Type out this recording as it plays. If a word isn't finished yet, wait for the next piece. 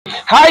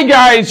Hi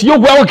guys, you're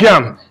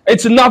welcome.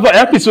 It's another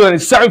episode and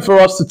it's time for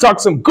us to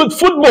talk some good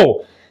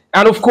football.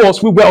 And of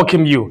course, we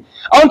welcome you.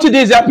 On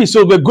today's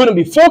episode, we're going to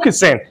be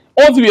focusing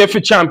on the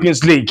UEFA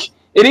Champions League.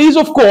 It is,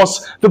 of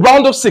course, the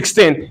round of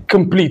 16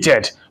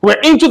 completed.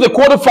 We're into the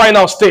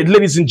quarterfinal stage,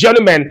 ladies and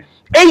gentlemen.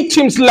 8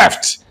 teams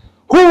left.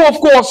 Who, of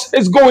course,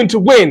 is going to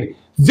win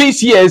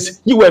this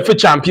year's UEFA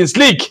Champions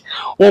League?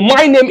 Well,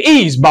 my name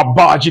is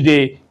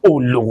Babajide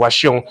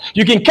Oluwaseun.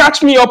 You can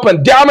catch me up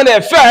on Diamond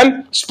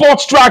FM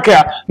Sports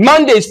Tracker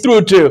Mondays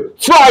through to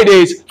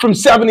Fridays from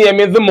 7 a.m.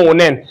 in the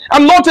morning.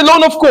 I'm not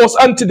alone, of course,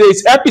 on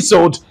today's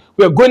episode.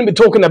 We're going to be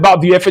talking about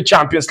the UEFA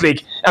Champions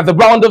League and the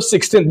round of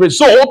 16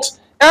 result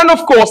and,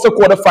 of course, the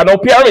quarterfinal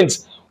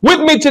appearance. With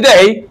me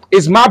today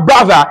is my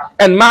brother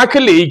and my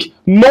colleague,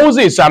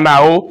 Moses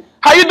Amao.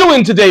 How you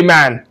doing today,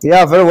 man?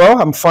 Yeah, very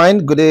well. I'm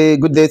fine. Good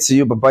day to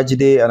you,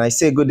 Babajide, and I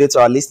say good day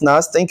to our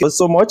listeners. Thank you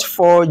so much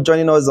for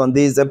joining us on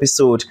this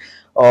episode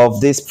of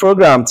this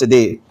program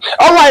today.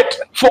 All right,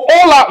 for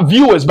all our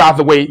viewers, by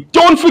the way,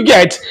 don't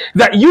forget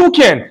that you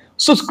can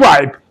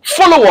subscribe,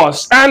 follow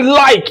us, and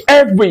like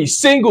every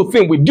single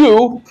thing we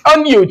do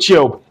on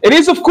YouTube. It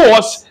is, of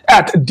course,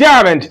 at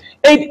Diamond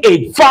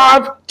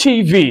 885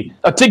 TV.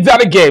 I'll take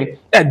that again,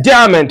 at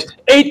Diamond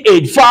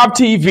 885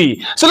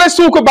 TV. So let's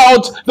talk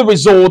about the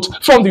result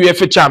from the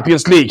UEFA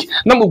Champions League.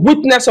 Now, we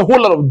witnessed a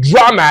whole lot of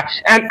drama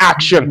and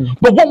action.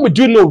 But what we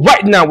do know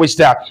right now is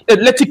that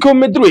Atletico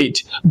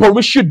Madrid,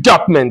 Borussia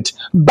Dortmund,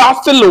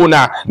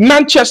 Barcelona,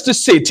 Manchester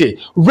City,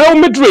 Real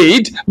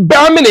Madrid,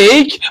 Bayern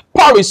Munich,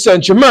 Paris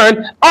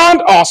Saint-Germain,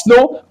 and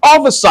Arsenal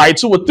are the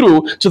sides who were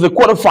through to the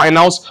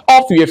quarterfinals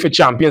of the UEFA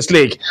Champions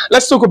League.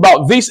 Let's talk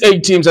about these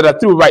 8 teams that are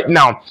through right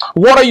now.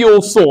 What are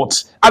your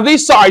thoughts? Are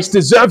these sides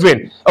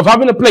deserving of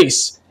having a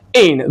place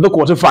in the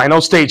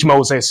quarterfinal stage,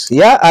 Moses?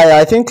 Yeah,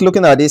 I think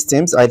looking at these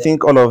teams, I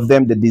think all of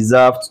them, they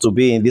deserve to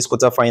be in these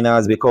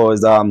quarterfinals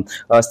because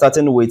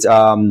starting with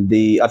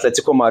the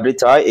Atletico Madrid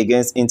tie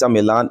against Inter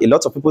Milan, a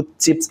lot of people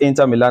tipped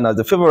Inter Milan as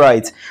the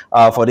favorite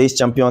for this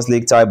Champions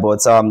League tie,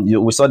 but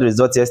we saw the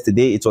result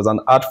yesterday. It was an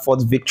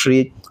hard-fought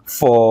victory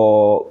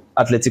for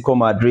Atletico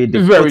Madrid.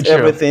 They put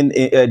everything,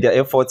 their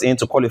efforts in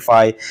to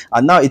qualify,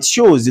 and now it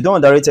shows. You don't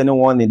underrate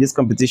anyone in this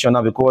competition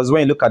now, because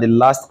when you look at the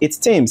last 8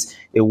 teams,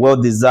 a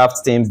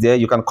well-deserved teams there.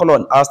 You can call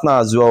on Arsenal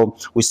as well.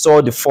 We saw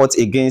the fought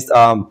against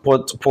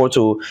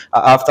Porto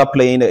after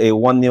playing a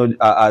 1-0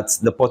 at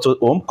the Porto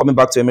home. Coming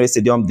back to Emirates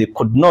Stadium, they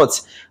could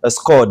not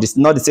score. It's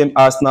not the same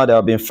Arsenal that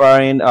have been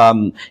firing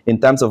in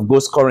terms of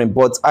goal scoring.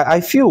 But I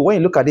feel when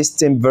you look at this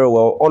team very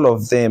well, all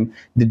of them,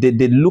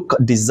 they look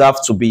deserve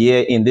to be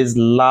here in this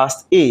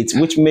last 8,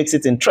 which makes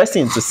it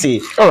interesting to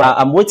see.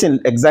 I'm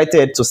waiting,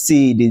 excited to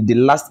see the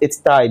last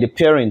 8 tie, the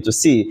pairing, to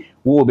see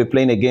who will be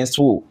playing against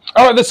who.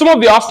 All right, there's some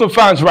of the Arsenal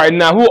fans right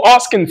now who are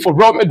asking for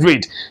Real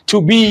Madrid to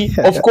be,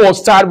 of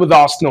course, tied with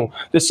Arsenal.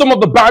 There's some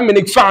of the Bayern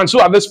Munich fans who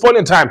at this point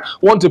in time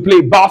want to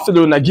play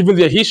Barcelona, given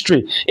their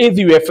history in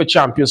the UEFA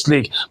Champions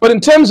League. But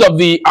in terms of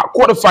the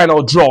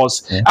quarterfinal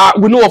draws,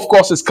 we know, of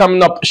course, it's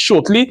coming up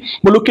shortly.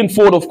 We're looking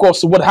forward, of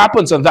course, to what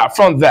happens on that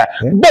front there.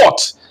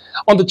 But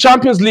on the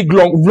Champions League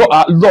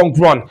long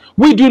run,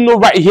 we do know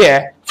right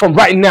here, from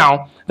right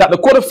now, that the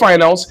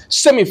quarterfinals,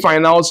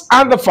 semifinals,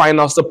 and the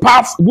finals, the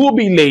paths will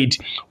be laid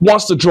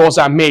once the draws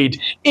are made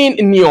in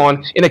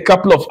Nyon in a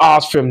couple of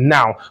hours from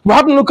now. We're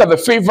having a look at the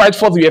favorites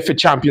for the UEFA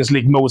Champions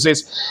League,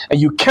 Moses, and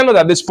you cannot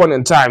at this point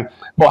in time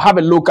but have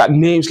a look at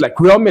names like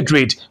Real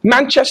Madrid,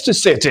 Manchester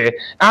City,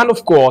 and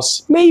of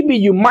course, maybe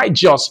you might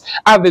just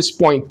at this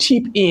point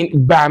tip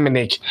in Bayern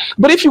Munich.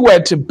 But if you were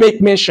to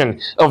make mention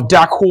of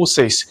dark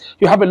horses,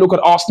 you have a look at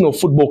Arsenal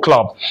Football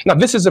Club. Now,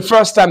 this is the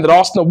first time that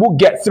Arsenal will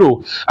get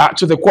through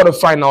to the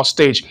quarterfinal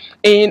stage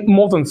in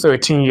more than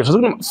 13 years.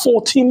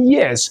 14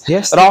 years.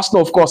 Yes. That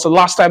Arsenal, of course, the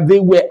last time they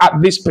were at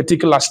this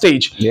particular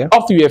stage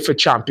of the UEFA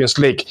Champions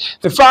League.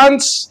 The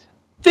fans,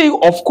 they,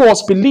 of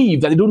course, believe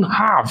that they don't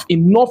have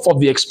enough of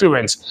the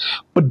experience,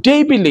 but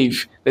they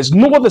believe there's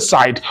no other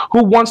side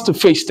who wants to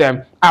face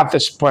them at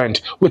this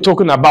point. We're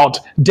talking about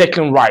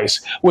Declan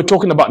Rice. We're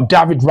talking about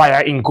David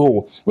Raya in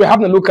goal. We're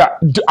having a look at,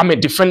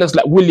 defenders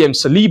like William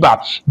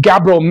Saliba,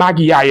 Gabriel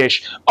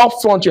Magalhaes. Up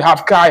front, you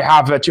have Kai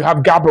Havertz, you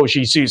have Gabriel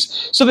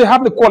Jesus. So they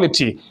have the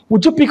quality.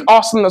 Would you pick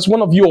Arsenal as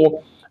one of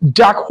your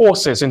dark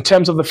horses in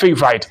terms of the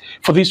favorite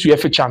for this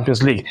UEFA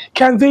Champions League?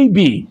 Can they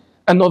be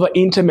another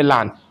Inter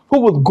Milan who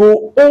would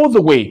go all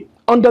the way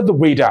under the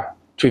radar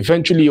to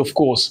eventually, of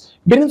course,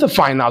 be in the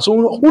finals?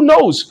 Who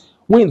knows,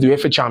 win the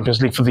UEFA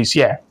Champions League for this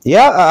year?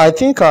 Yeah, I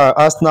think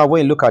Arsenal,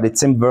 when you look at the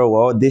team very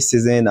well, this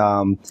season,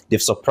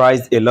 they've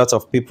surprised a lot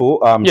of people.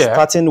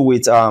 Starting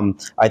with,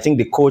 I think,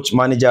 the coach,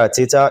 manager,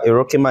 Arteta, a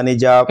rookie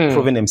manager,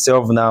 proving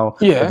himself now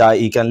that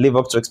he can live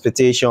up to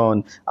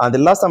expectation. And the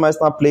last time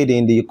Arsenal played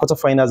in the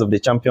quarterfinals of the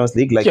Champions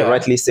League, like you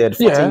rightly said,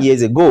 14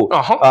 years ago.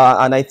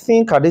 And I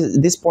think at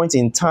this point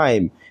in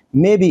time,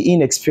 maybe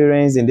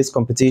inexperience in this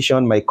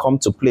competition might come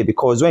to play,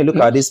 because when you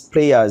look at these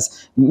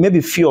players,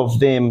 maybe few of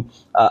them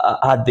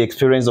had the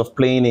experience of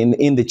playing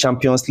in the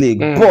Champions League.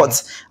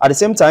 But at the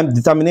same time,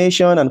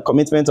 determination and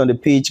commitment on the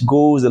pitch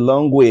goes a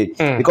long way.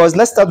 Because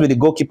let's start with the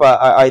goalkeeper.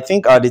 I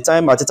think at the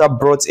time Arteta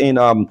brought in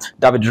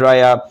David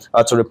Raya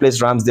to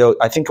replace Ramsdale,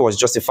 I think it was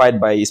justified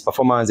by his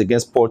performance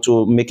against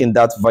Porto, making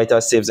that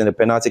vital saves in the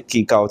penalty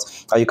kick out.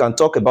 You can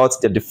talk about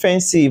the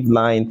defensive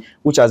line,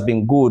 which has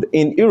been good.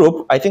 In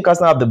Europe, I think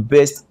Arsenal have the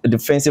best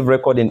defensive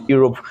record in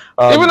Europe.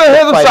 Even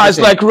ahead of sides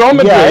like Real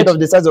Madrid. Yeah, ahead of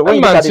the sides. When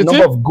you look at the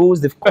number of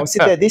goals they've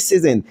conceded this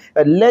season,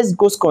 less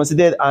goals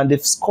conceded, and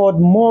they've scored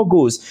more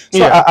goals.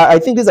 So I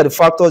think these are the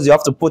factors you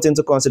have to put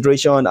into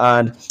consideration,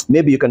 and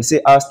maybe you can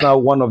say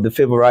Arsenal one of the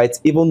favorites,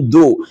 even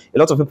though a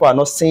lot of people are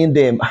not seeing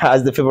them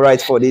as the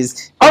favorites for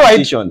this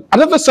competition. All right.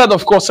 Another side,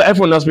 of course,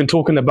 everyone has been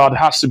talking about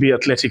has to be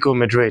Atletico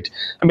Madrid.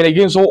 I mean,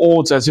 against all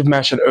odds, as you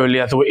mentioned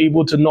earlier, they were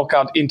able to knock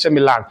out Inter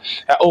Milan,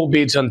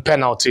 albeit on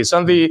penalties,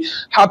 and they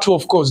had to,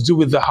 of course,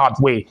 do it the hard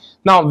way.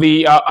 Now,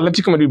 the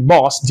Atletico Madrid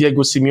boss,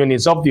 Diego Simeone,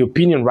 is of the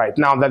opinion right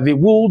now that they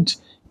would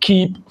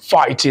keep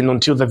fighting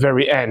until the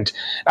very end,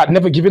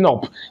 never giving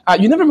up.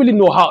 You never really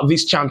know how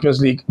this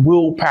Champions League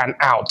will pan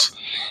out.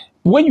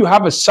 When you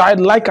have a side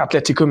like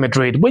Atletico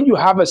Madrid, when you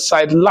have a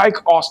side like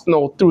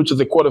Arsenal through to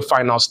the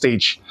quarterfinal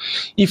stage,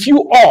 if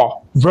you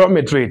are Real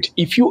Madrid,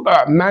 if you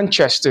are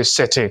Manchester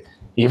City,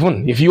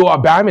 even if you are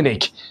Bayern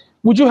Munich,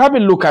 would you have a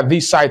look at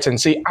these sides and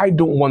say, I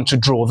don't want to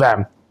draw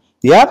them?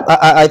 Yeah,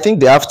 I think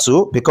they have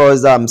to,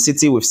 because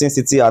City, we've seen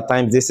City at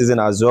times this season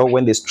as well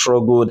when they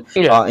struggled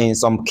in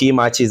some key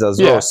matches as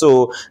well.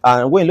 So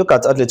when you look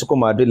at Atletico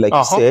Madrid, like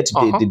you said,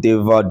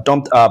 they've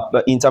dumped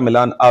Inter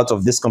Milan out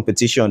of this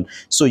competition.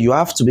 So you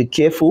have to be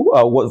careful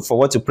for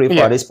what to pray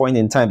for at this point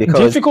in time,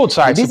 because difficult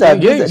sides. These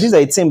are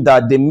a team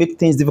that they make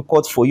things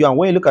difficult for you. And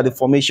when you look at the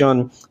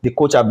formation the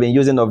coach have been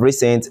using of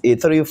recent, a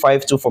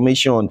 3-5-2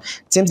 formation,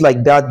 teams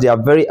like that, they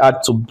are very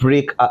hard to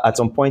break at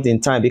some point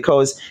in time,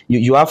 because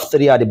you have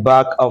 3 at the back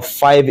of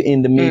 5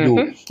 in the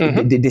middle.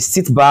 They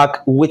sit back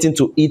waiting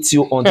to eat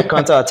you on the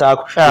counter attack.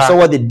 You saw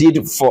what they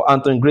did for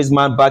Antoine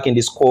Griezmann back in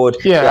the squad.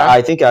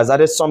 I think it has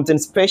added something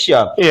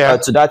special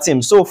to that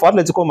team. So for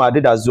Atletico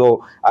Madrid as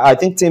well, I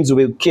think teams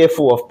will be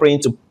careful of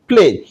praying to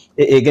play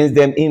against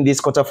them in this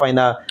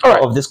quarterfinal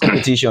of this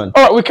competition.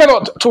 All right, we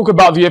cannot talk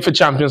about the UEFA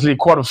Champions League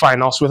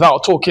quarterfinals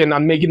without talking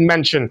and making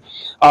mention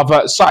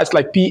of sides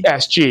like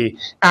PSG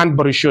and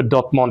Borussia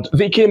Dortmund.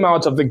 They came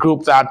out of the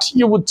group that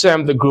you would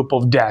term the group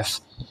of death.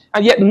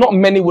 And yet not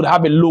many would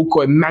have a look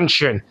or a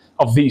mention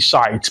of these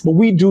sides. But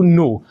we do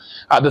know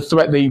the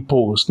threat they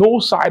pose. No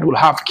side will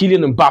have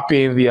Kylian Mbappe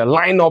in their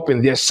lineup,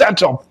 in their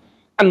setup,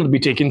 and will be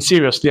taken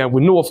seriously. And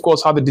we know, of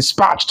course, how they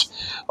dispatched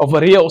of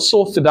Real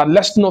Sociedad.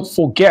 Let's not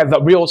forget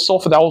that Real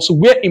Sociedad also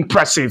were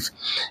impressive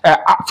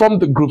from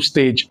the group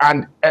stage,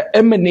 and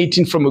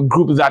emanating from a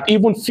group that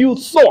even few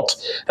thought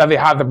that they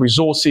had the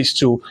resources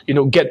to,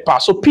 get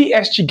past. So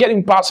PSG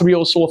getting past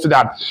Real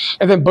Sociedad,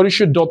 and then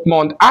Borussia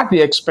Dortmund at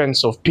the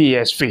expense of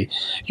PSV.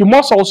 You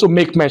must also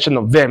make mention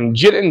of them.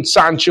 Jadon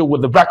Sancho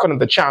with the record of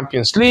the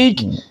Champions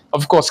League.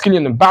 Of course,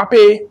 Kylian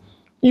Mbappe.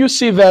 You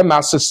see them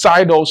as a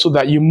side also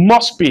that you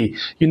must be,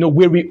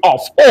 wary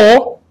of.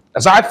 Or,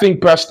 as I think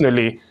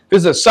personally,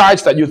 these are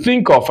sides that you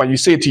think of and you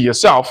say to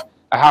yourself,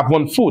 I have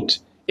one foot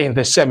in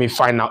the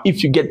semi-final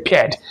if you get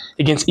paired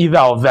against either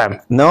of them.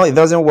 No, it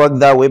doesn't work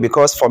that way,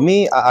 because for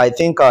me, I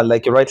think,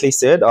 like you rightly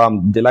said,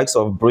 the likes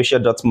of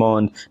Borussia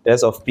Dortmund, the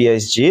likes of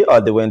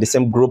PSG, they were in the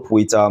same group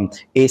with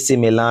AC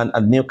Milan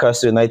and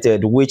Newcastle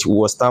United, which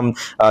was termed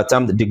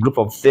the group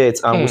of death.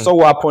 And we saw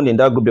what happened in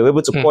that group. They were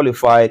able to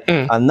qualify.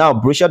 And now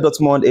Borussia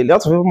Dortmund, a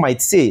lot of people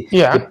might say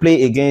they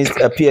play against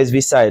a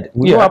PSV side.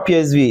 We know how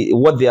PSV,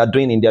 what they are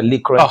doing in their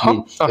league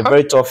currently. A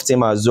very tough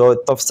team as well,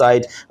 tough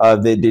side.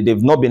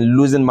 They've not been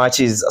losing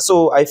matches.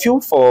 So I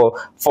feel for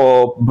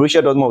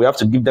Borussia Dortmund, we have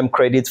to give them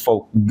credit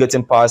for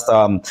getting past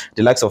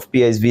the likes of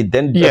PSV,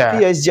 then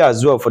PSG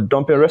as well for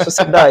dumping Real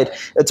Sociedad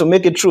to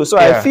make it through. So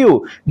I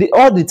feel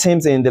all the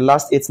teams in the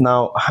last 8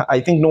 now, I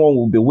think no one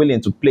will be willing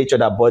to play each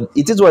other, but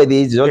it is what it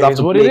is. You just have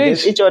to play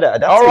against each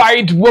other. All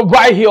right, we're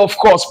right here, of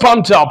course,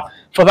 pumped up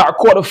for that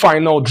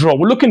quarterfinal draw.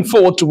 We're looking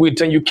forward to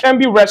it, and you can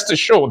be rest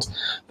assured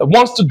that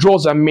once the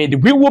draws are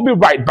made, we will be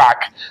right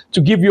back to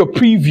give you a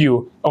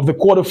preview of the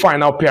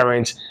quarterfinal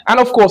pairings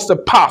and, of course, the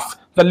path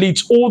that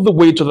leads all the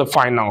way to the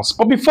finals.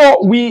 But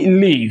before we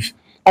leave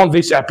on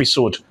this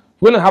episode,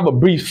 we're going to have a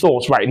brief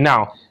thought right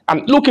now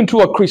and look into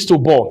a crystal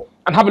ball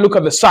and have a look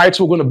at the sides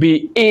who are going to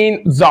be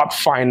in that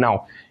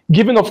final,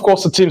 given, of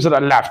course, the teams that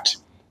are left.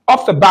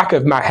 Off the back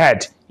of my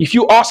head, if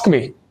you ask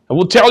me, I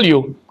will tell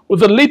you,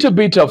 with a little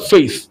bit of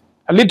faith,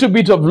 a little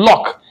bit of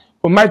luck,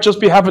 we might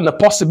just be having the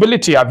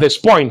possibility at this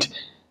point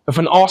of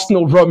an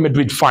Arsenal-Real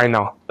Madrid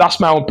final. That's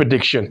my own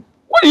prediction.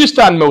 Where do you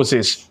stand,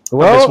 Moses?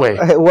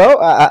 Well,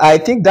 I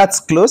think that's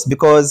close,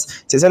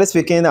 because, sincerely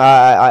speaking,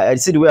 I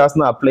see the way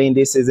Arsenal are playing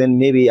this season.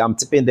 Maybe I'm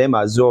tipping them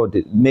as well.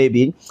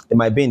 Maybe they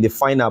might be in the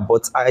final,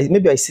 but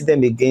maybe I see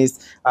them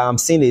against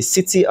seeing a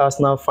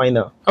City-Arsenal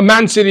final. A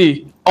Man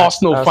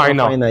City-Arsenal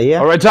final. Yeah.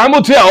 All right, time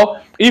will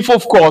tell if,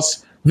 of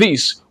course,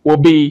 this will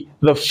be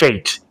the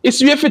fate.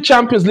 It's UEFA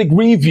Champions League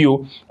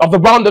review of the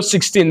round of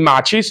 16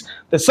 matches.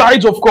 The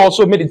sides, of course,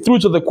 who made it through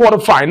to the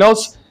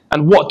quarterfinals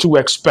and what to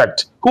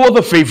expect. Who are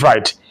the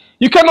favorite?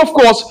 You can, of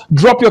course,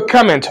 drop your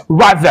comment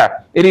right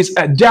there. It is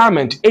a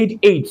Diamond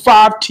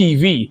 885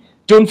 TV.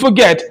 Don't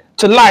forget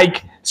to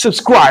like,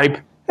 subscribe,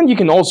 and you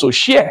can also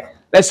share.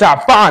 Let's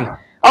have fun.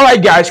 All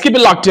right, guys, keep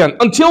it locked in.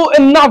 Until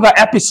another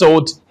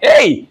episode,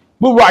 hey,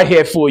 we're right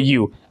here for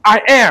you.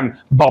 I am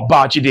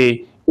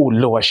Babajide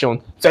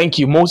Oluwaseun. Thank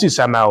you, Moses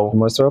Samuel.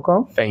 Most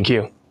welcome. Thank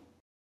you.